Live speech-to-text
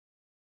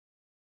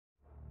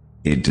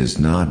It does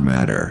not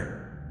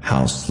matter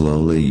how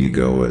slowly you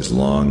go as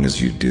long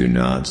as you do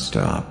not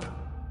stop.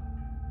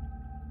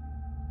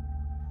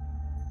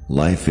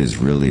 Life is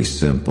really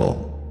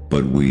simple,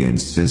 but we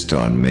insist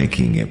on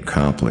making it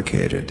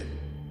complicated.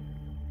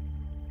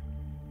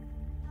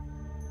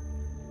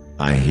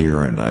 I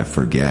hear and I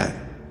forget.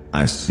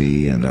 I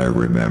see and I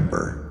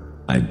remember.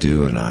 I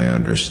do and I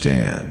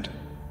understand.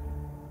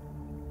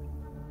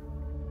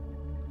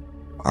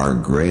 Our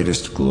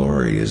greatest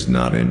glory is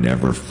not in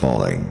never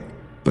falling,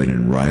 but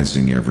in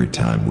rising every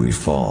time we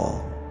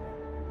fall.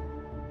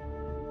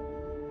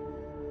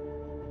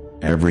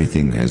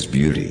 Everything has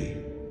beauty,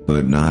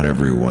 but not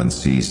everyone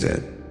sees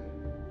it.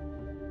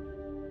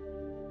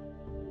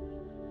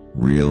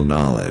 Real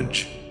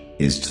knowledge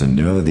is to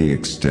know the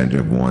extent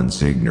of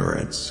one's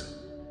ignorance.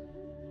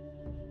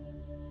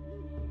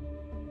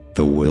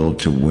 The will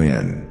to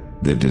win,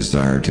 the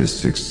desire to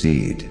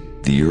succeed,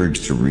 the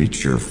urge to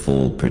reach your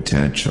full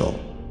potential.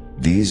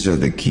 These are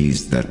the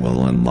keys that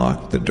will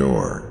unlock the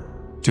door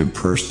to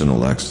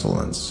personal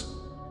excellence.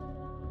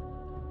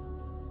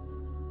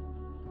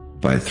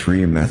 By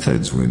three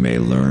methods we may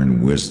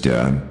learn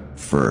wisdom.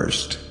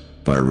 First,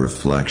 by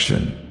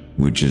reflection,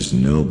 which is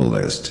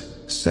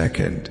noblest.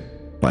 Second,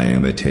 by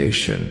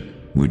imitation,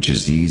 which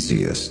is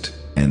easiest.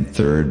 And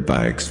third,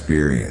 by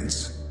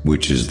experience,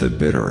 which is the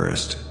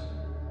bitterest.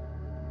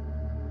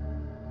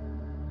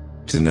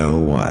 To know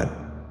what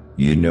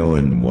you know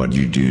and what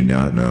you do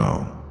not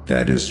know,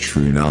 that is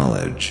true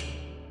knowledge.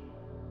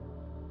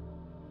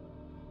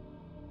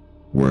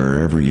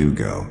 Wherever you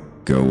go,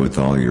 go with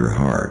all your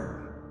heart.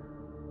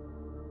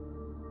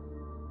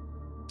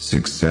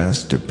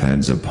 Success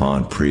depends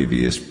upon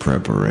previous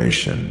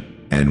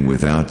preparation, and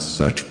without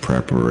such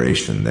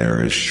preparation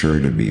there is sure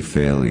to be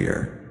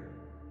failure.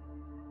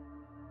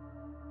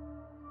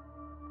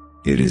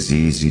 It is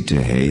easy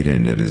to hate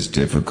and it is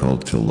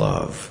difficult to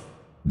love.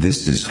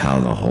 This is how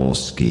the whole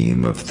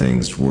scheme of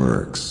things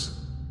works.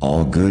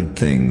 All good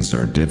things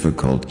are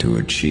difficult to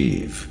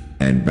achieve,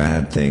 and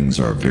bad things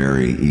are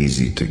very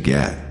easy to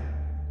get.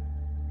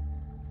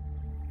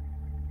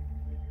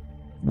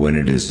 When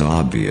it is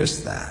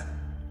obvious that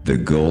the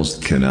goals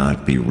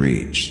cannot be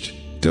reached,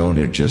 don't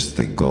adjust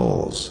the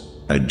goals,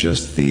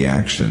 adjust the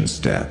action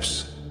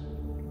steps.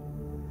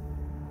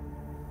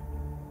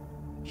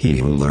 He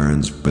who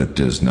learns but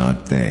does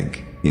not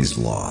think is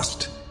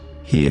lost.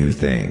 He who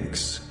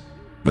thinks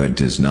but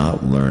does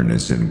not learn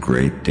is in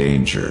great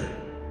danger.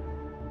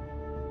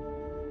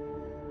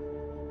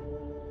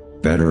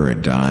 Better a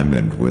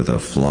diamond with a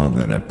flaw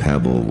than a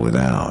pebble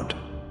without.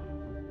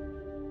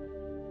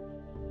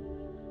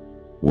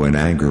 When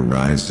anger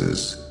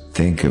rises,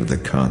 think of the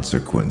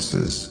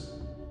consequences.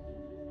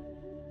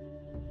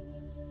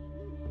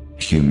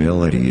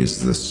 Humility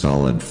is the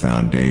solid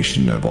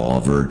foundation of all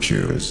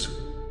virtues.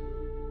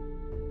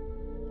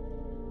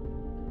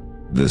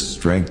 The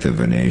strength of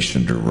a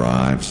nation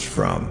derives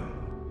from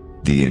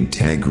the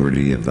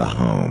integrity of the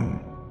home.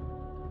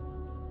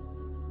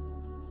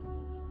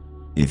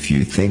 If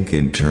you think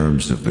in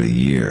terms of a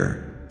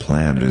year,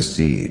 plant a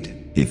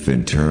seed. If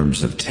in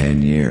terms of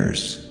 10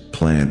 years,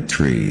 plant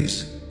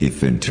trees.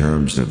 If in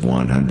terms of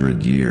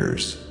 100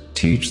 years,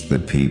 teach the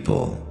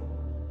people.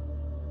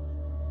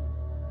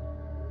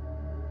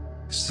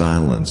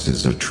 Silence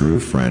is a true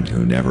friend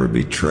who never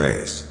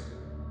betrays.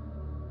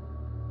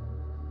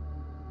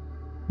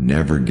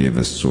 Never give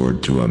a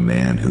sword to a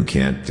man who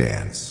can't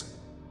dance.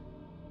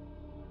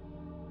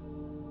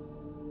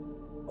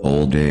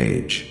 Old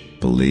age,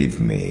 believe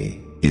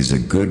me, is a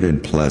good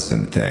and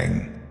pleasant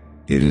thing.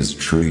 It is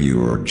true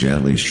you are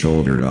gently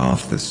shouldered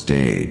off the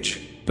stage,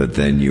 but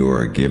then you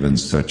are given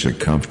such a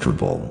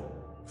comfortable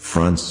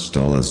front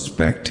stall as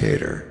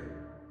spectator.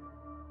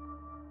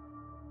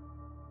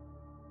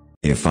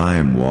 If I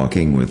am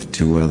walking with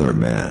two other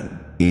men,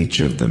 each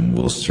of them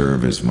will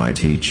serve as my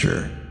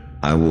teacher.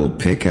 I will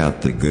pick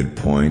out the good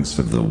points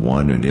of the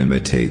one and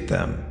imitate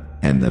them,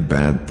 and the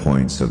bad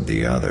points of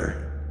the other,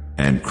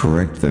 and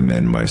correct them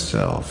in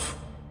myself.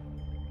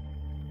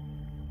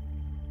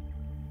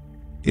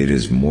 It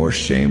is more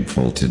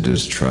shameful to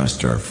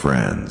distrust our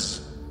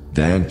friends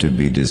than to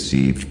be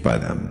deceived by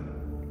them.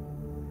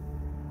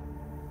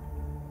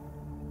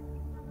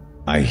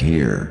 I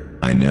hear,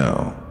 I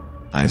know,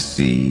 I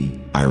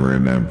see, I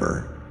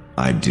remember,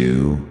 I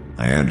do,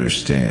 I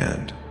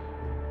understand.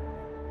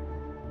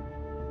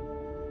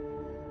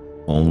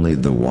 Only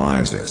the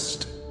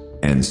wisest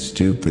and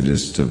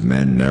stupidest of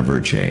men never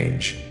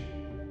change.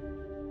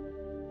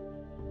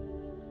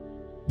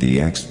 The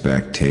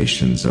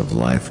expectations of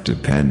life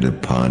depend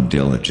upon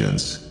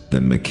diligence. The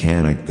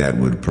mechanic that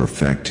would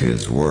perfect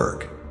his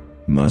work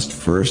must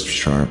first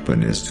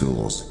sharpen his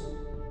tools.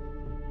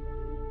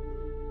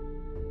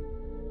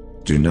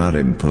 Do not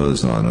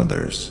impose on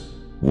others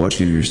what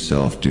you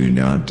yourself do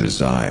not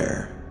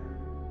desire.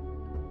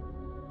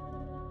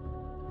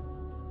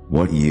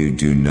 What you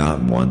do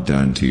not want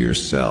done to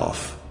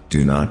yourself,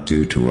 do not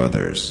do to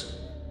others.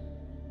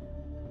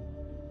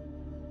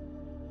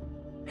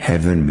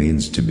 Heaven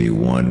means to be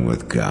one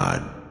with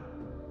God.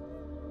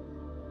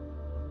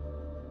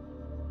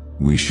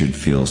 We should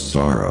feel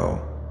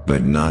sorrow,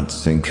 but not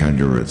sink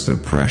under its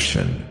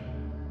oppression.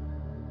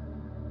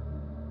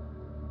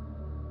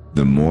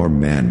 The more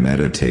man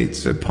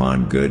meditates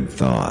upon good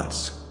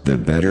thoughts, the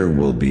better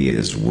will be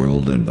his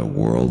world and the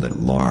world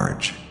at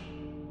large.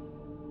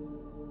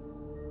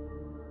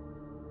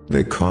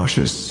 The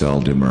cautious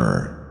seldom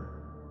err.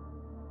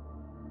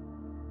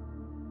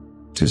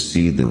 To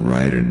see the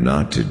right and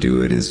not to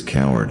do it is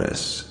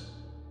cowardice.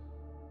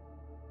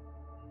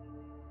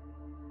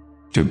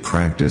 To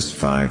practice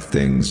 5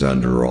 things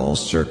under all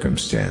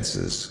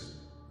circumstances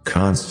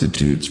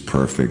constitutes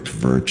perfect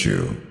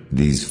virtue.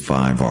 These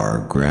 5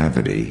 are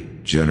gravity,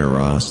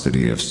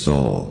 generosity of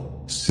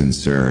soul,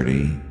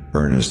 sincerity,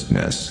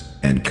 earnestness,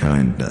 and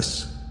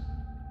kindness.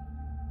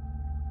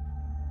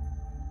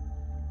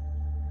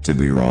 To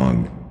be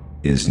wrong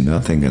is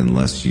nothing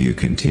unless you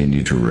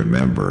continue to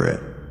remember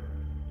it.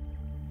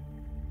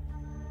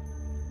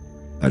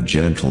 A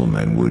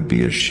gentleman would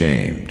be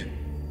ashamed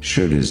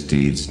should his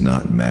deeds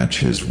not match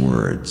his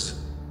words.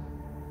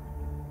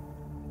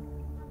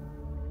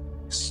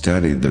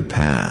 Study the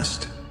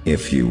past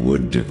if you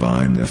would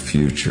divine the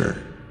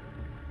future.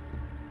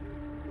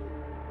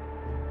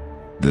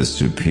 The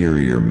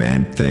superior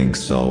man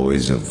thinks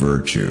always of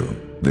virtue,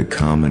 the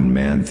common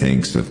man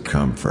thinks of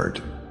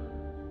comfort.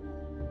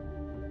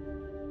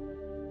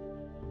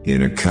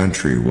 In a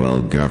country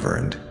well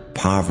governed,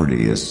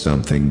 poverty is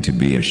something to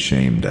be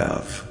ashamed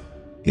of.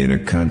 In a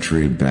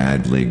country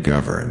badly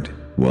governed,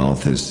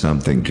 wealth is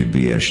something to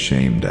be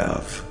ashamed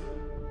of.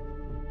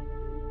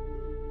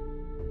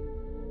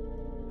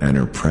 An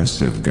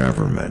oppressive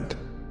government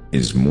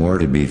is more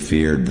to be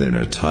feared than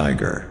a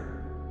tiger.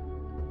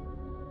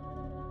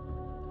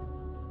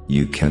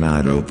 You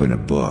cannot open a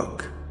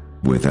book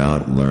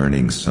without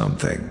learning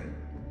something.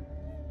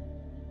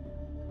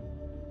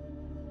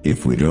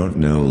 If we don't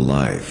know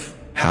life,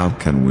 how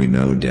can we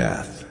know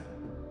death?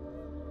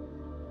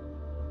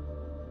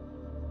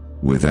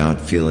 Without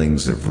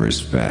feelings of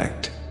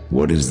respect,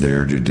 what is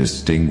there to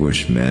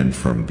distinguish men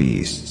from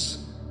beasts?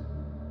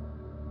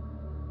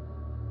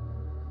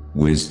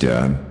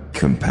 Wisdom,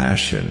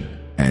 compassion,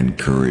 and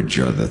courage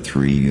are the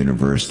 3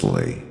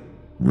 universally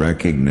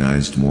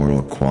recognized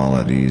moral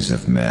qualities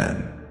of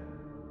men.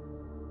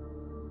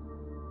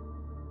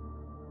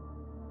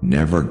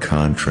 Never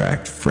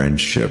contract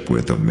friendship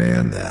with a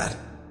man that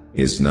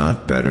is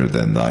not better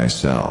than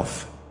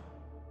thyself.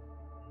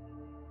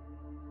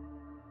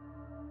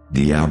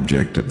 The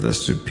object of the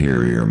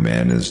superior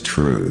man is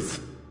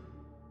truth.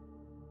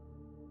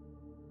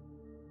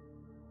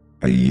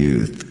 A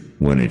youth,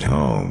 when at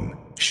home,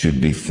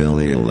 should be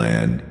filial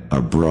and,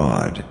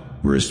 abroad,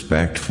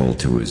 respectful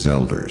to his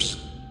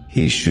elders.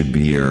 He should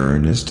be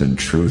earnest and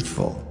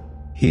truthful.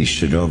 He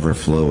should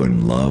overflow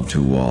in love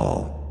to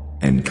all,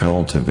 and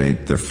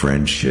cultivate the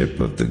friendship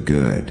of the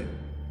good.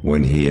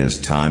 When he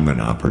has time and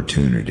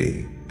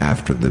opportunity,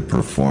 after the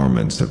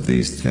performance of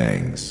these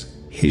things,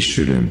 he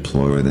should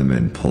employ them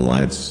in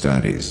polite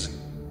studies.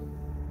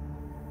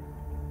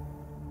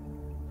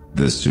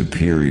 The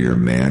superior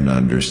man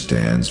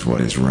understands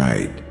what is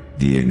right,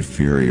 the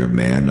inferior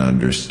man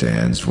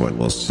understands what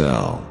will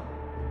sell.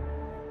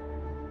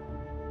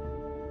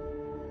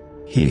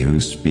 He who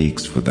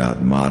speaks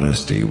without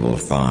modesty will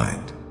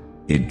find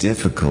it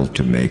difficult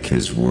to make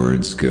his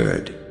words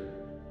good.